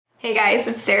Hey guys,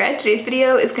 it's Sarah. Today's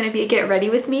video is going to be a get ready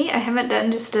with me. I haven't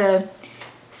done just a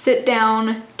sit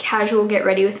down casual get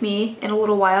ready with me in a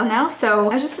little while now, so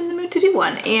I was just in the mood to do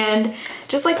one. And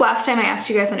just like last time, I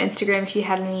asked you guys on Instagram if you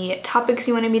had any topics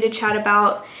you wanted me to chat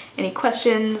about, any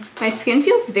questions. My skin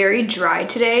feels very dry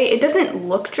today. It doesn't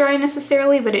look dry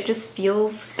necessarily, but it just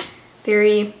feels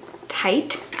very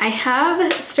tight. I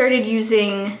have started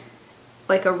using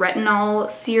like a retinol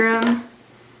serum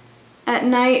at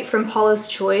night from Polo's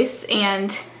Choice,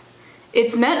 and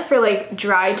it's meant for like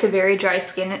dry to very dry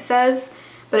skin, it says,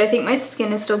 but I think my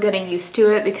skin is still getting used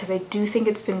to it because I do think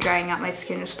it's been drying out my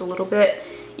skin just a little bit,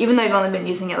 even though I've only been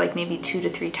using it like maybe 2 to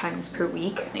 3 times per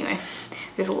week. Anyway,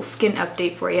 there's a little skin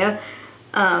update for you.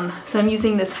 So I'm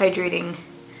using this hydrating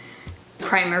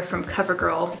primer from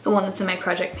CoverGirl, the one that's in my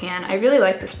project pan. I really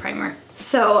like this primer.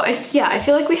 So I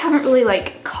feel like we haven't really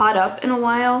like caught up in a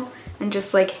while and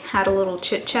just like had a little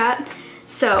chit chat.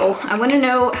 So I want to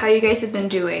know how you guys have been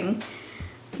doing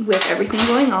with everything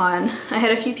going on. I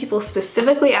had a few people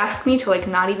specifically ask me to like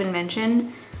not even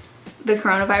mention the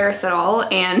coronavirus at all,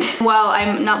 and while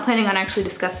I'm not planning on actually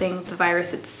discussing the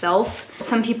virus itself,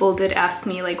 some people did ask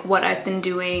me like what I've been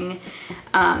doing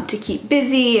to keep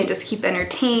busy and just keep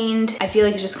entertained. I feel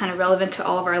like it's just kind of relevant to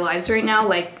all of our lives right now,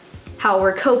 like how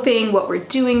we're coping, what we're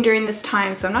doing during this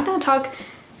time. So I'm not going to talk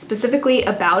specifically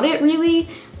about it really,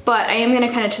 but I am going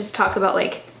to kind of just talk about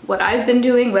like what I've been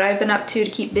doing, what I've been up to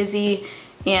keep busy,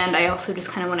 and I also just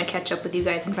kind of want to catch up with you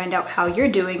guys and find out how you're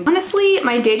doing. Honestly,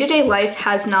 my day-to-day life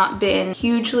has not been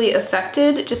hugely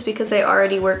affected just because I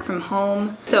already work from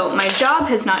home. So my job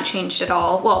has not changed at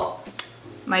all. Well,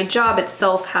 my job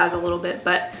itself has a little bit,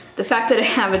 but the fact that I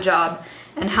have a job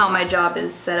and how my job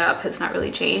is set up has not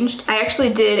really changed. I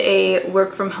actually did a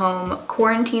work from home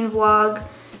quarantine vlog.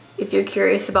 If you're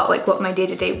curious about like what my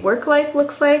day-to-day work life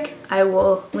looks like, I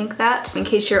will link that. In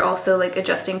case you're also like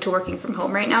adjusting to working from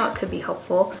home right now, it could be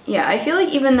helpful. Yeah, I feel like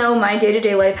even though my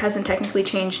day-to-day life hasn't technically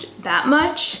changed that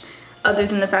much, other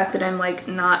than the fact that I'm like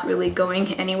not really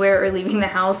going anywhere or leaving the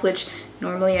house, which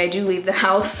normally I do leave the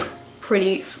house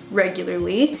pretty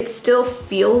regularly, it still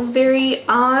feels very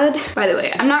odd. By the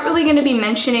way, I'm not really going to be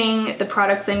mentioning the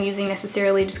products I'm using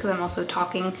necessarily just because I'm also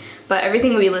talking, but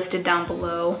everything will be listed down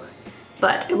below.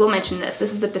 But I will mention this.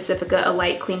 This is the Pacifica, a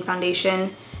light clean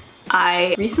foundation.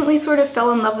 I recently sort of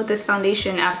fell in love with this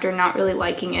foundation after not really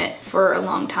liking it for a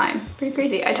long time. Pretty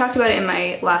crazy. I talked about it in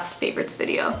my last favorites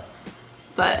video,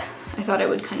 but I thought I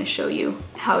would kind of show you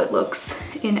how it looks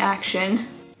in action.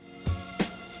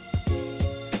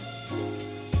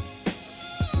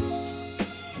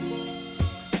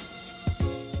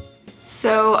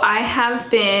 So I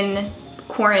have been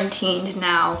quarantined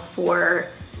now for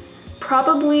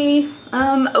probably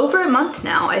over a month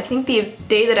now. I think the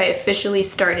day that I officially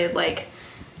started like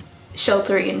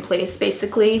sheltering in place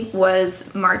basically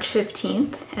was March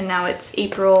 15th, and now it's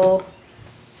April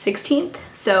 16th.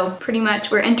 So pretty much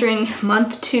we're entering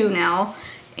month 2 now,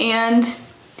 and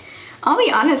I'll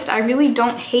be honest, I really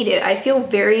don't hate it. I feel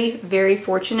very, very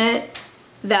fortunate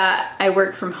that I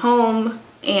work from home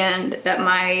and that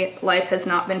my life has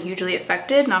not been hugely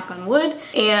affected, knock on wood.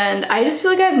 And I just feel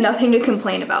like I have nothing to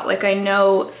complain about. Like, I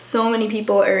know so many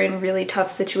people are in really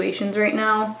tough situations right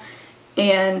now,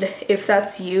 and if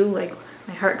that's you, like,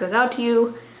 my heart goes out to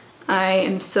you. I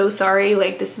am so sorry.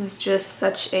 Like, this is just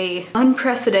such a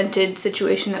unprecedented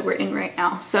situation that we're in right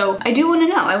now. So I do want to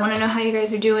know. I want to know how you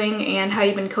guys are doing and how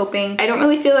you've been coping. I don't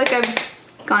really feel like I've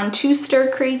gone too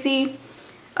stir crazy,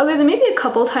 other than maybe a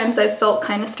couple times I've felt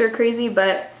kind of stir crazy,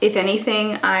 but if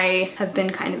anything, I have been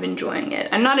kind of enjoying it.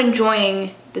 I'm not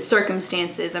enjoying the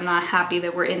circumstances. I'm not happy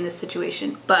that we're in this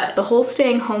situation, but the whole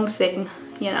staying home thing,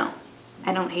 you know,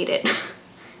 I don't hate it,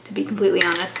 to be completely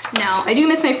honest. Now, I do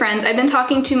miss my friends. I've been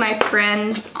talking to my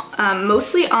friends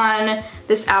mostly on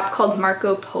this app called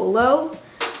Marco Polo,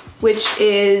 which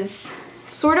is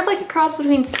sort of like a cross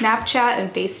between Snapchat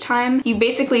and FaceTime. You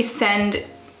basically send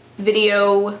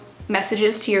video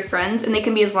messages to your friends, and they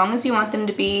can be as long as you want them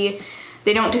to be.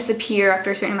 They don't disappear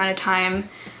after a certain amount of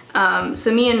time.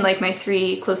 So me and like my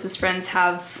 3 closest friends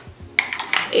have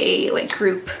a like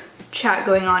group chat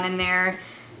going on in there.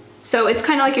 So it's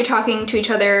kind of like you're talking to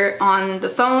each other on the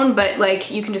phone, but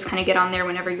like you can just kind of get on there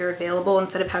whenever you're available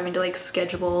instead of having to like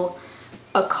schedule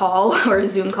a call or a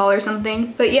Zoom call or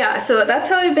something. But yeah, so that's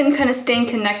how I've been kind of staying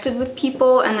connected with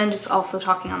people, and then just also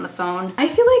talking on the phone. I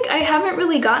feel like I haven't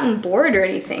really gotten bored or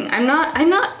anything. I'm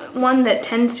not one that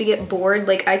tends to get bored.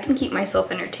 Like, I can keep myself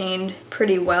entertained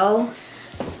pretty well.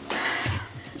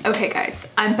 Okay guys,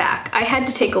 I'm back. I had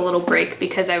to take a little break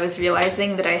because I was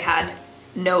realizing that I had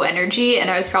no energy and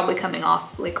I was probably coming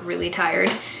off like really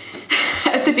tired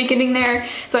at the beginning there.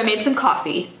 So I made some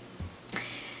coffee.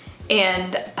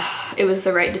 and it was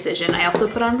the right decision. I also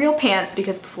put on real pants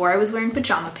because before I was wearing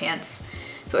pajama pants.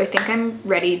 So I think I'm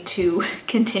ready to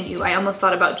continue. I almost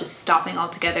thought about just stopping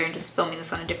altogether and just filming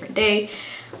this on a different day,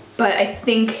 but I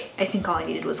think all I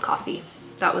needed was coffee.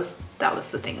 That was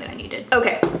the thing that I needed.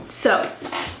 Okay, so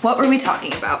what were we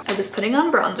talking about? I was putting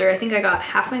on bronzer. I think I got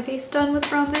half my face done with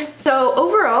bronzer. So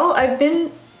overall, I've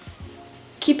been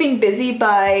keeping busy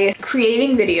by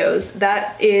creating videos.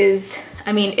 That is,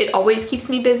 I mean, it always keeps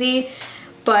me busy,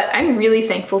 but I'm really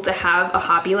thankful to have a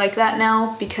hobby like that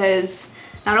now, because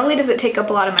not only does it take up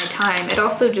a lot of my time, it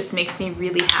also just makes me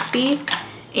really happy,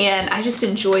 and I just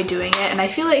enjoy doing it. And I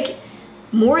feel like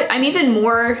I'm even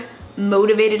more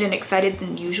motivated and excited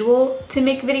than usual to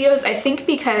make videos, I think,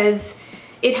 because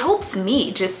it helps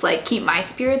me just like keep my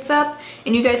spirits up,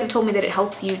 and you guys have told me that it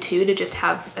helps you too, to just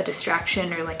have a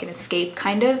distraction or like an escape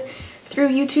kind of through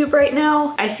YouTube right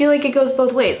now. I feel like it goes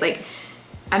both ways. Like,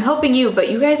 I'm helping you, but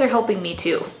you guys are helping me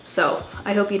too. So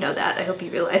I hope you know that. I hope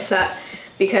you realize that,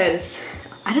 because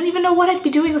I don't even know what I'd be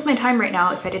doing with my time right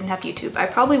now if I didn't have YouTube. I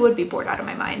probably would be bored out of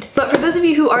my mind. But for those of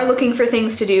you who are looking for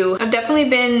things to do, I've definitely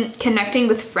been connecting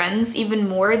with friends even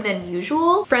more than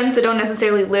usual. Friends that don't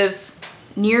necessarily live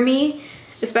near me,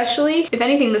 especially. If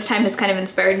anything, this time has kind of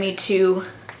inspired me to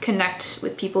connect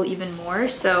with people even more.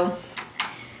 So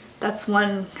that's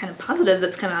one kind of positive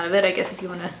that's come out of it, I guess, if you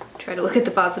want to try to look at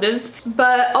the positives.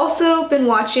 But also been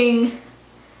watching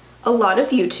a lot of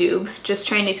YouTube, just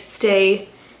trying to stay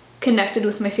connected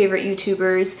with my favorite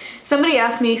YouTubers. Somebody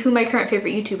asked me who my current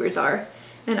favorite YouTubers are,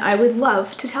 and I would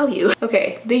love to tell you.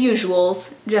 Okay, the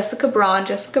usuals. Jessica Braun.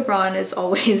 Jessica Braun is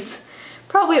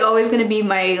probably always gonna be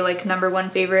my like #1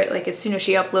 favorite. Like, as soon as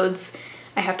she uploads,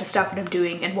 I have to stop what I'm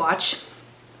doing and watch.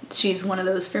 She's one of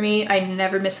those for me. I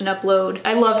never miss an upload.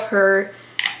 I love her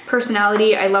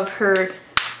personality. I love her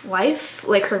life.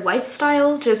 Like, her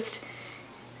lifestyle just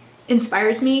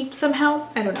inspires me somehow.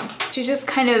 I don't know. She just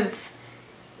kind of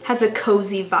has a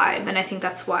cozy vibe, and I think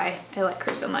that's why I like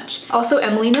her so much. Also,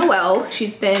 Emily Noel,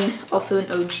 she's been also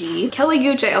an OG. Kelly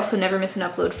Gooch, I also never miss an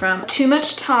upload from. Too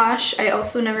Much Tosh, I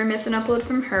also never miss an upload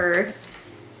from her.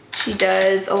 She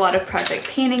does a lot of project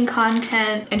painting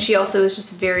content, and she also is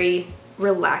just very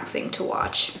relaxing to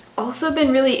watch. Also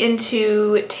been really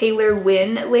into Taylor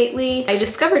Wynn lately. I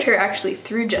discovered her actually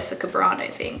through Jessica Braun, I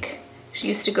think. She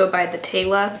used to go by the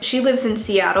Taylor. She lives in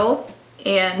Seattle,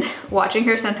 and watching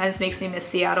her sometimes makes me miss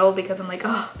Seattle, because I'm like,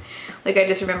 oh, like, I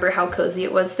just remember how cozy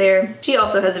it was there. She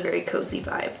also has a very cozy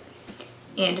vibe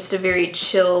and just a very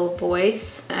chill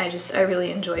voice. I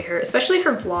really enjoy her, especially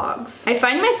her vlogs. I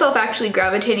find myself actually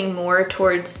gravitating more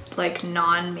towards like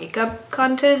non-makeup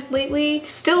content lately.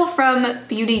 Still from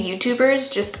beauty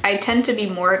YouTubers, just I tend to be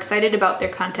more excited about their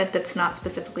content that's not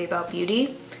specifically about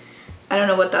beauty. I don't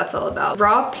know what that's all about.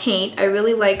 Raw Paint, I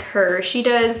really like her. She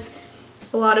does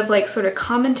a lot of like sort of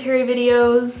commentary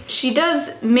videos. She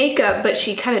does makeup, but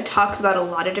she kind of talks about a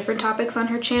lot of different topics on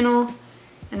her channel,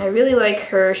 and I really like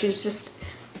her. She's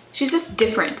just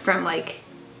different from like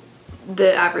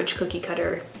the average cookie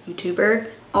cutter YouTuber.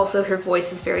 Also, her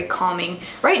voice is very calming.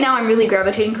 Right now I'm really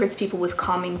gravitating towards people with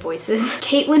calming voices.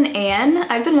 Caitlin Ann,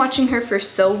 I've been watching her for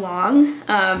so long,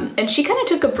 and she kind of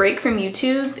took a break from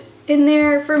YouTube in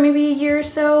there for maybe a year or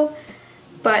so.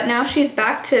 But now she's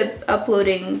back to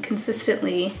uploading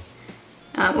consistently.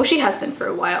 Well, she has been for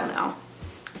a while now.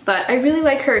 But I really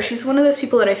like her. She's one of those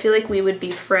people that I feel like we would be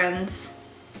friends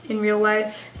in real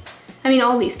life. I mean,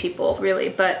 all these people, really,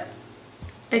 but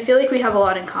I feel like we have a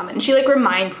lot in common. And she like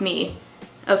reminds me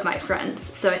of my friends,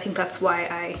 so I think that's why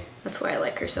I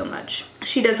like her so much.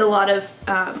 She does a lot of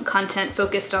content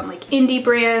focused on like indie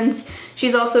brands.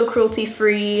 She's also cruelty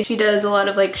free. She does a lot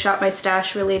of like Shop My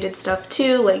Stash related stuff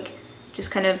too, like just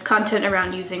kind of content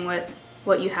around using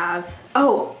what you have.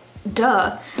 Oh,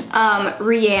 duh.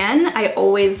 Rianne, I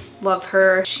always love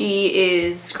her. She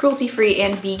is cruelty-free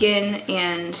and vegan,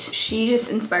 and she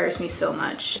just inspires me so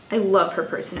much. I love her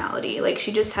personality. Like,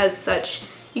 she just has such,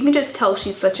 you can just tell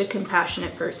she's such a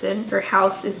compassionate person. Her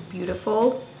house is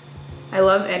beautiful. I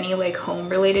love any like home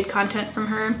related content from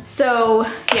her. So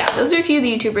yeah, those are a few of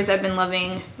the YouTubers I've been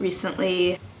loving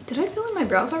recently. Did I fill in my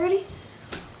brows already?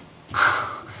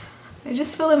 I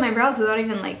just filled in my brows without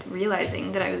even like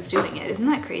realizing that I was doing it. Isn't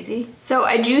that crazy? So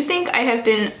I do think I have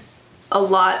been a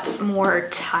lot more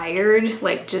tired,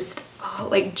 like just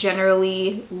like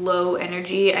generally low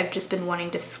energy. I've just been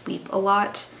wanting to sleep a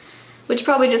lot, which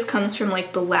probably just comes from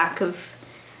like the lack of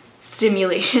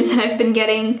stimulation that I've been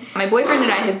getting. My boyfriend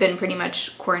and I have been pretty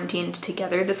much quarantined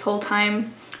together this whole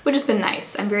time, which has been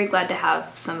nice. I'm very glad to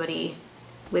have somebody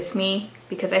with me,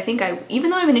 because I think even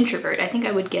though I'm an introvert, I think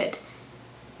I would get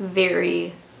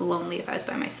very lonely if I was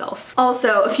by myself.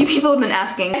 Also, a few people have been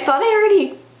asking, I thought I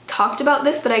already talked about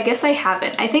this, but I guess I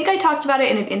haven't. I think I talked about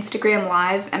it in an Instagram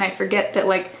live, and I forget that,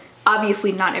 like,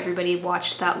 obviously not everybody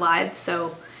watched that live,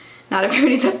 so not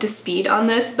everybody's up to speed on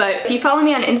this, but if you follow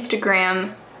me on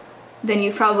Instagram, then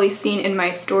you've probably seen in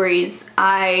my stories,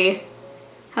 I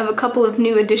have a couple of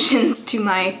new additions to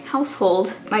my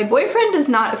household. My boyfriend does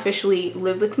not officially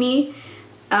live with me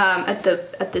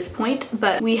at this point,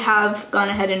 but we have gone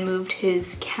ahead and moved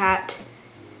his cat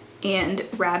and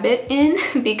rabbit in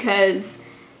because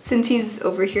since he's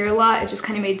over here a lot, it just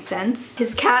kind of made sense.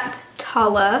 His cat,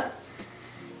 Tala,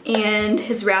 and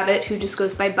his rabbit, who just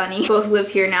goes by Bunny, both live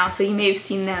here now, so you may have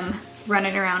seen them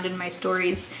running around in my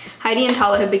stories. Heidi and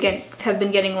Tala have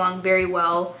been getting along very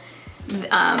well.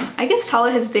 I guess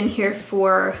Tala has been here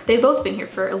they've both been here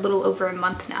for a little over a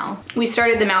month now. We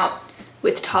started them out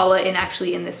with Tala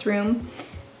actually in this room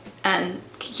and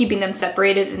keeping them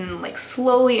separated and like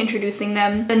slowly introducing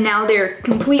them. And now they've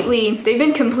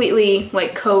been completely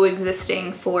like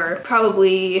coexisting for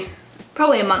probably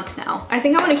a month now. I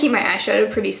think I want to keep my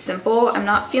eyeshadow pretty simple. I'm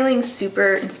not feeling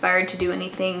super inspired to do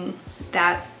anything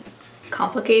that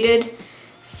complicated.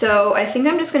 So I think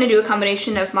I'm just going to do a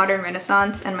combination of Modern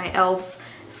Renaissance and my e.l.f.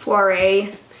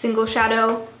 Soiree single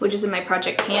shadow, which is in my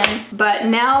project pan. But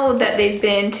now that they've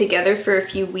been together for a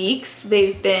few weeks,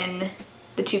 the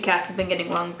two cats have been getting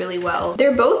along really well.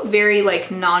 They're both very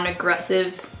like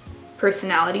non-aggressive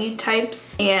personality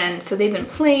types, and so they've been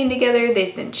playing together,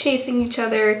 they've been chasing each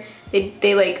other,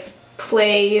 they like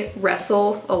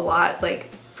wrestle a lot, like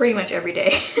pretty much every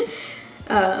day.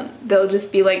 They'll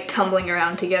just be like tumbling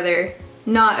around together.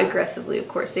 Not aggressively, of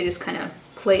course, they just kind of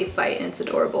play fight, and it's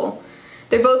adorable.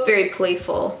 They're both very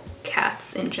playful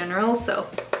cats in general, so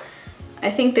I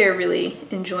think they're really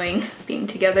enjoying being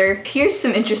together. Here's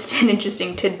some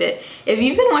interesting tidbit. If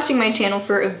you've been watching my channel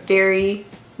for a very,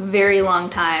 very long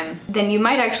time, then you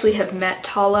might actually have met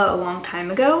Tala a long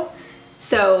time ago.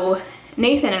 So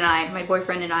Nathan and I, my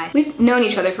boyfriend and I, we've known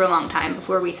each other for a long time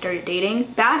before we started dating.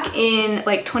 Back in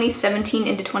like 2017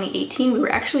 into 2018, we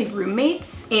were actually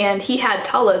roommates, and he had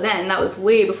Tala then. That was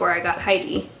way before I got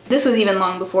Heidi. This was even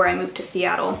long before I moved to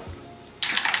Seattle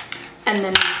and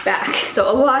then moved back. So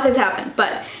a lot has happened,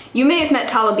 but you may have met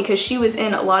Tala because she was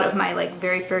in a lot of my like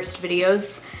very first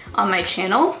videos on my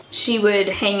channel. She would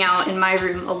hang out in my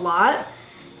room a lot,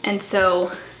 and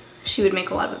so she would make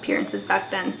a lot of appearances back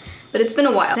then. But it's been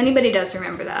a while. If anybody does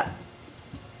remember that,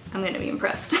 I'm gonna be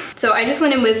impressed. So I just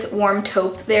went in with warm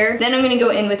taupe there. Then I'm gonna go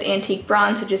in with antique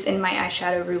bronze, which is in my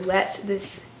eyeshadow roulette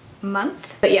this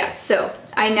month. But yeah, so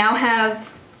I now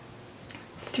have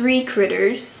 3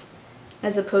 critters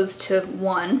as opposed to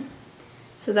 1.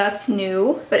 So that's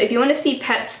new. But if you want to see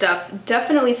pet stuff,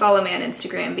 definitely follow me on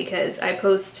Instagram because I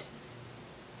post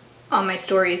on my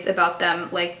stories about them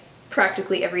like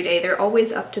practically every day. They're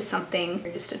always up to something.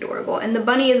 They're just adorable. And the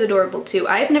bunny is adorable too.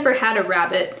 I've never had a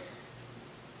rabbit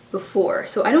before,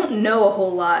 so I don't know a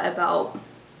whole lot about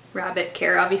rabbit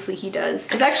care. Obviously he does.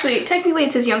 It's actually, technically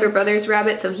it's his younger brother's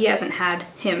rabbit, so he hasn't had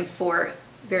him for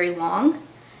very long,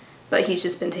 but he's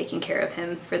just been taking care of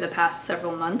him for the past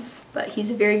several months. But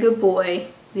he's a very good boy.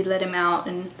 We let him out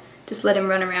and just let him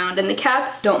run around, and the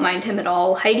cats don't mind him at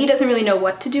all. Heidi doesn't really know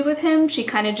what to do with him. She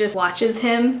kind of just watches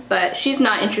him, but she's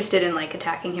not interested in like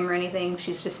attacking him or anything.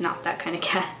 She's just not that kind of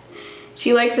cat.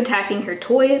 She likes attacking her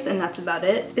toys, and that's about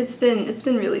it. It's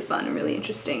been really fun and really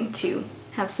interesting to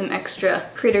have some extra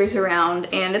critters around,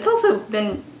 and it's also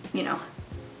been, you know,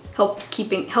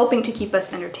 helping to keep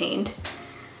us entertained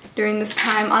during this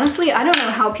time. Honestly, I don't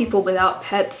know how people without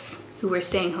pets who are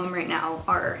staying home right now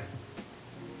are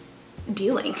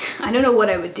dealing. I don't know what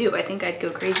I would do. I think I'd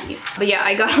go crazy. But yeah,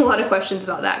 I got a lot of questions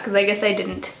about that because I guess I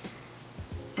didn't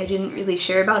really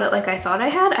share about it like I thought I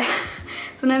had.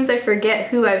 Sometimes I forget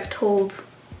who I've told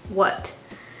what.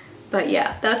 But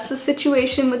yeah, that's the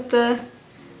situation with the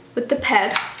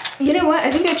pets. You know what?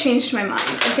 I think I changed my mind.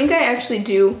 I think I actually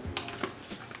do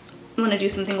want to do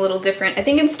something a little different. I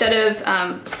think instead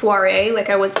of Soiree like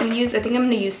I was going to use, I think I'm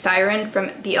going to use Siren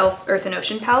from the e.l.f. Earth and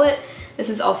Ocean palette. This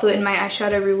is also in my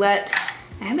eyeshadow roulette.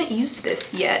 I haven't used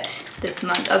this yet this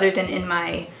month, other than in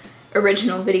my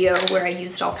original video where I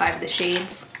used all 5 of the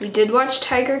shades. We did watch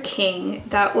Tiger King.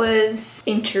 That was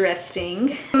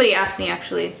interesting. Somebody asked me,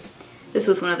 actually, this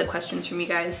was one of the questions from you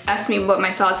guys, asked me what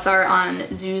my thoughts are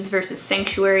on zoos versus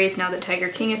sanctuaries now that Tiger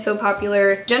King is so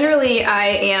popular. Generally, I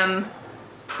am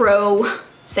pro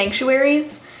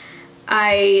sanctuaries.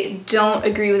 I don't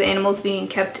agree with animals being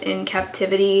kept in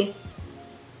captivity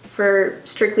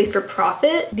strictly for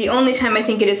profit. The only time I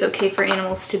think it is okay for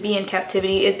animals to be in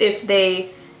captivity is if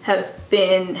they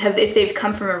if they've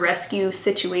come from a rescue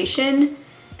situation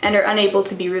and are unable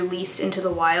to be released into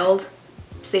the wild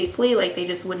safely, like they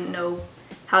just wouldn't know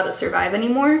how to survive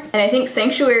anymore. And I think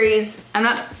sanctuaries, I'm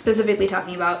not specifically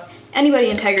talking about anybody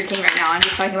in Tiger King right now, I'm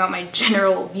just talking about my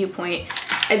general viewpoint.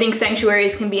 I think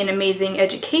sanctuaries can be an amazing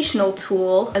educational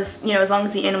tool, as you know, as long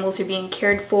as the animals are being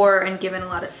cared for and given a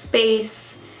lot of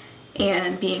space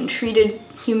and being treated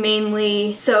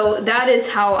humanely. So that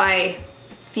is how I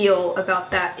feel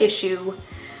about that issue.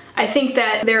 I think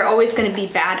that there are always going to be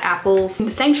bad apples in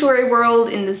the sanctuary world,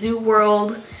 in the zoo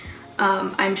world.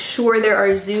 I'm sure there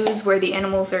are zoos where the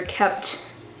animals are kept,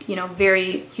 you know,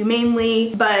 very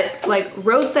humanely, but like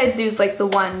roadside zoos like the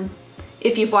one,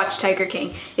 if you've watched Tiger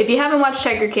King. If you haven't watched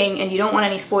Tiger King and you don't want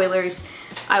any spoilers,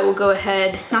 I will go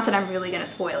ahead, not that I'm really gonna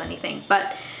spoil anything,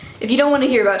 but if you don't want to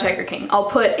hear about Tiger King, I'll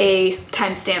put a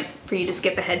timestamp for you to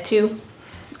skip ahead to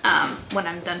when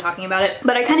I'm done talking about it.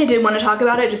 But I kind of did want to talk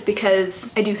about it just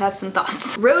because I do have some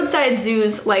thoughts. Roadside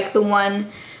zoos like the one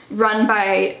run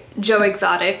by Joe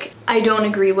Exotic, I don't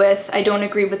agree with. I don't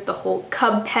agree with the whole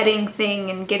cub petting thing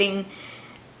and getting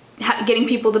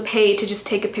people to pay to just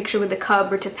take a picture with a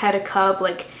cub or to pet a cub.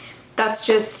 Like, that's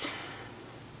just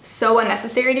so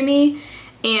unnecessary to me.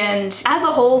 And as a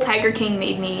whole, Tiger King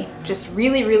made me just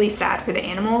really, really sad for the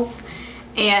animals.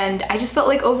 And I just felt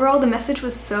like overall the message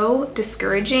was so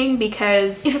discouraging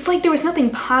because it was like there was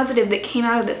nothing positive that came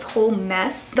out of this whole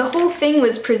mess. The whole thing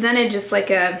was presented just like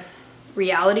a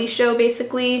reality show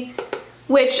basically,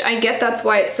 which I get that's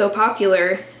why it's so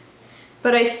popular,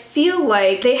 but I feel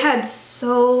like they had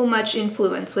so much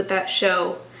influence with that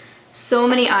show, so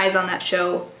many eyes on that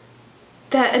show,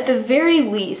 that at the very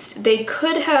least they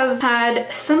could have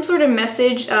had some sort of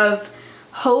message of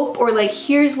hope, or like,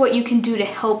 here's what you can do to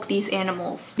help these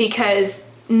animals, because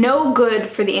no good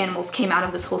for the animals came out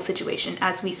of this whole situation,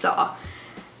 as we saw.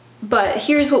 But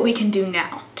here's what we can do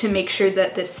now to make sure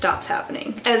that this stops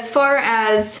happening. As far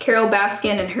as Carole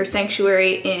Baskin and her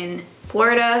sanctuary in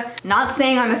Florida, not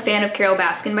saying I'm a fan of Carole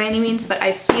Baskin by any means, but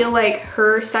I feel like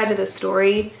her side of the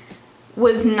story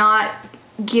was not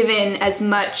given as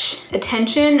much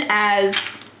attention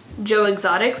as Joe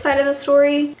Exotic's side of the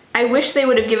story. I wish they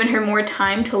would have given her more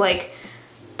time to like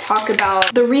talk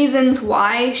about the reasons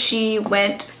why she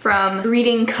went from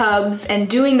breeding cubs and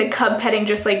doing the cub petting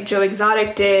just like Joe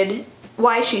Exotic did,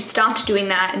 why she stopped doing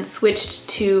that and switched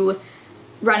to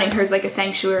running hers like a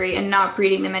sanctuary and not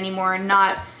breeding them anymore and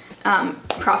not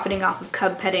profiting off of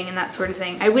cub petting and that sort of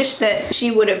thing. I wish that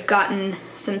she would have gotten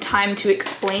some time to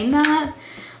explain that,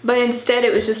 but instead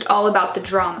it was just all about the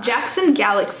drama. Jackson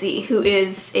Galaxy, who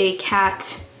is a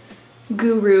cat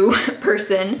guru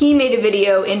person, he made a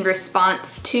video in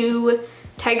response to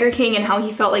Tiger King and how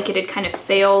he felt like it had kind of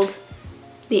failed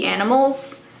the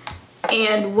animals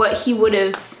and what he would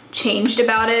have changed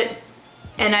about it.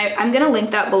 And I'm gonna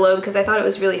link that below because I thought it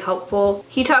was really helpful.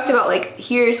 He talked about like,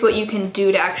 here's what you can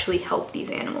do to actually help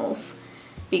these animals,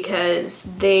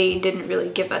 because they didn't really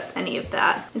give us any of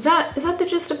that. Is that the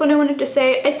gist of what I wanted to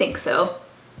say? I think so.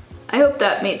 I hope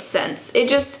that made sense.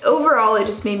 Overall, it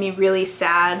just made me really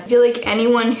sad. I feel like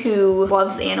anyone who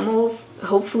loves animals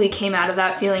hopefully came out of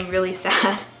that feeling really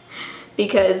sad,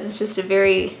 because it's just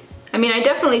I mean, I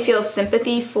definitely feel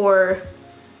sympathy for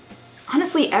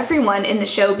honestly everyone in the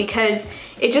show, because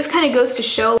it just kind of goes to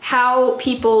show how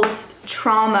people's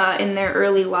trauma in their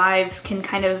early lives can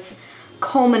kind of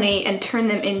culminate and turn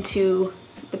them into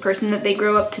the person that they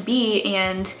grow up to be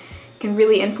and can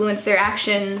really influence their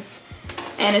actions.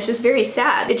 And it's just very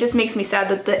sad. It just makes me sad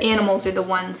that the animals are the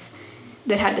ones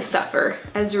that had to suffer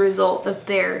as a result of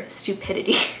their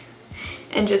stupidity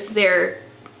and just their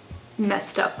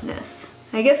messed upness.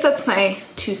 I guess that's my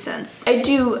 2 cents. I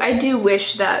do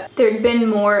wish that there'd been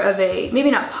more of a,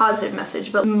 maybe not positive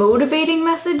message, but motivating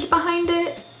message behind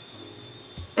it,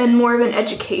 and more of an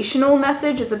educational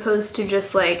message as opposed to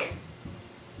just like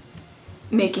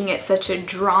making it such a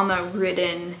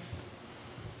drama-ridden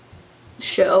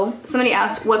show. Somebody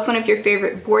asked, what's one of your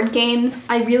favorite board games?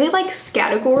 I really like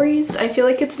Scattergories. I feel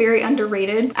like it's very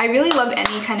underrated. I really love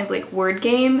any kind of like word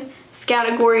game.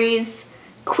 Scattergories,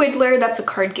 Quiddler, that's a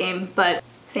card game, but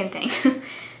same thing.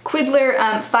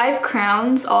 Quiddler, 5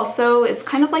 Crowns also is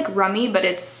kind of like Rummy, but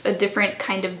it's a different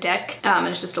kind of deck.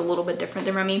 It's just a little bit different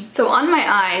than Rummy. So on my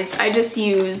eyes, I just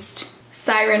used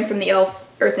Siren from the Elf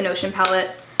Earth and Ocean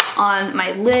palette on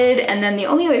my lid, and then the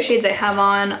only other shades I have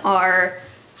on are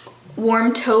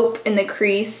Warm Taupe in the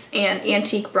crease and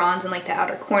Antique Bronze in like the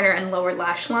outer corner and lower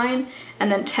lash line,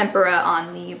 and then Tempera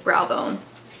on the brow bone.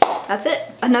 That's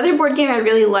it. Another board game I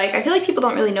really like, I feel like people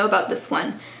don't really know about this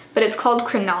one, but it's called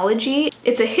Chronology.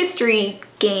 It's a history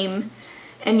game,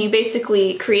 and you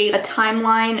basically create a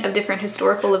timeline of different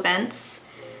historical events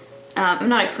I'm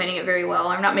not explaining it very well.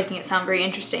 I'm not making it sound very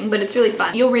interesting, but it's really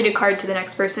fun. You'll read a card to the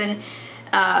next person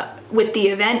with the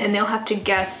event, and they'll have to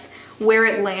guess where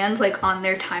it lands like on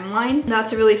their timeline.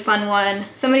 That's a really fun one.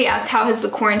 Somebody asked, how has the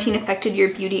quarantine affected your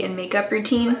beauty and makeup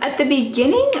routine? At the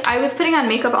beginning, I was putting on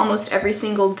makeup almost every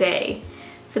single day.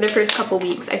 For the first couple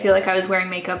weeks, I feel like I was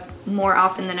wearing makeup more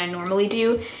often than I normally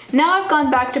do. Now I've gone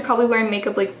back to probably wearing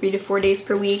makeup like 3 to 4 days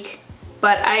per week,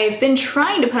 but I've been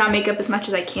trying to put on makeup as much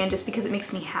as I can just because it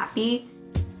makes me happy.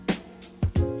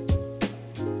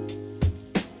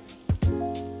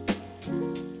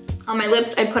 On my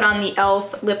lips, I put on the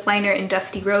e.l.f. lip liner in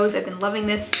Dusty Rose. I've been loving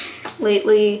this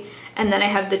lately. And then I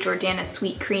have the Jordana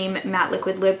Sweet Cream Matte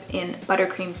Liquid Lip in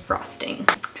Buttercream Frosting.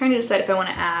 I'm trying to decide if I want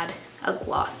to add a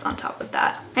gloss on top of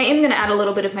that. I am going to add a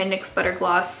little bit of my NYX Butter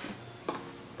Gloss.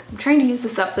 I'm trying to use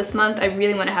this up this month. I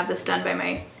really want to have this done by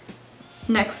my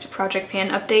next Project Pan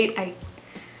update. I'm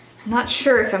not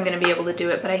sure if I'm going to be able to do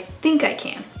it, but I think I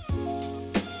can.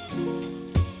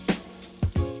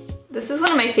 This is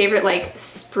one of my favorite like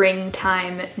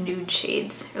springtime nude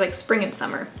shades, or like spring and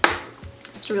summer.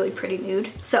 Just a really pretty nude.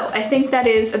 So I think that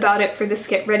is about it for this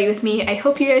Get Ready With Me. I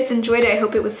hope you guys enjoyed it. I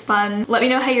hope it was fun. Let me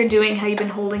know how you're doing, how you've been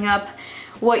holding up,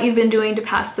 what you've been doing to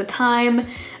pass the time.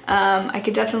 I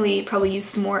could definitely probably use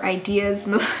some more ideas.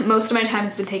 Most of my time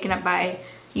has been taken up by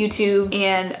YouTube,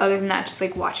 and other than that, just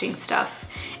like watching stuff.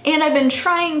 And I've been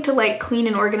trying to like clean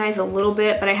and organize a little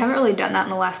bit, but I haven't really done that in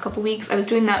the last couple weeks. I was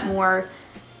doing that more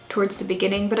towards the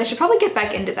beginning, but I should probably get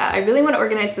back into that. I really want to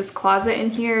organize this closet in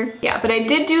here. Yeah, but I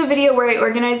did do a video where I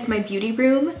organized my beauty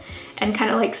room and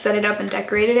kind of like set it up and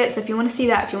decorated it. So if you want to see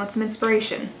that, if you want some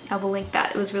inspiration, I will link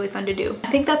that. It was really fun to do.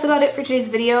 I think that's about it for today's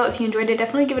video. If you enjoyed it,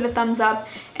 definitely give it a thumbs up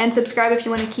and subscribe if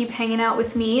you want to keep hanging out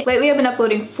with me. Lately, I've been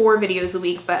uploading 4 videos a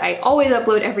week, but I always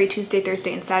upload every Tuesday,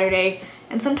 Thursday, and Saturday,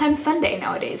 and sometimes Sunday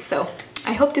nowadays. So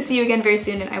I hope to see you again very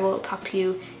soon, and I will talk to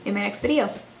you in my next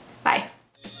video. Bye.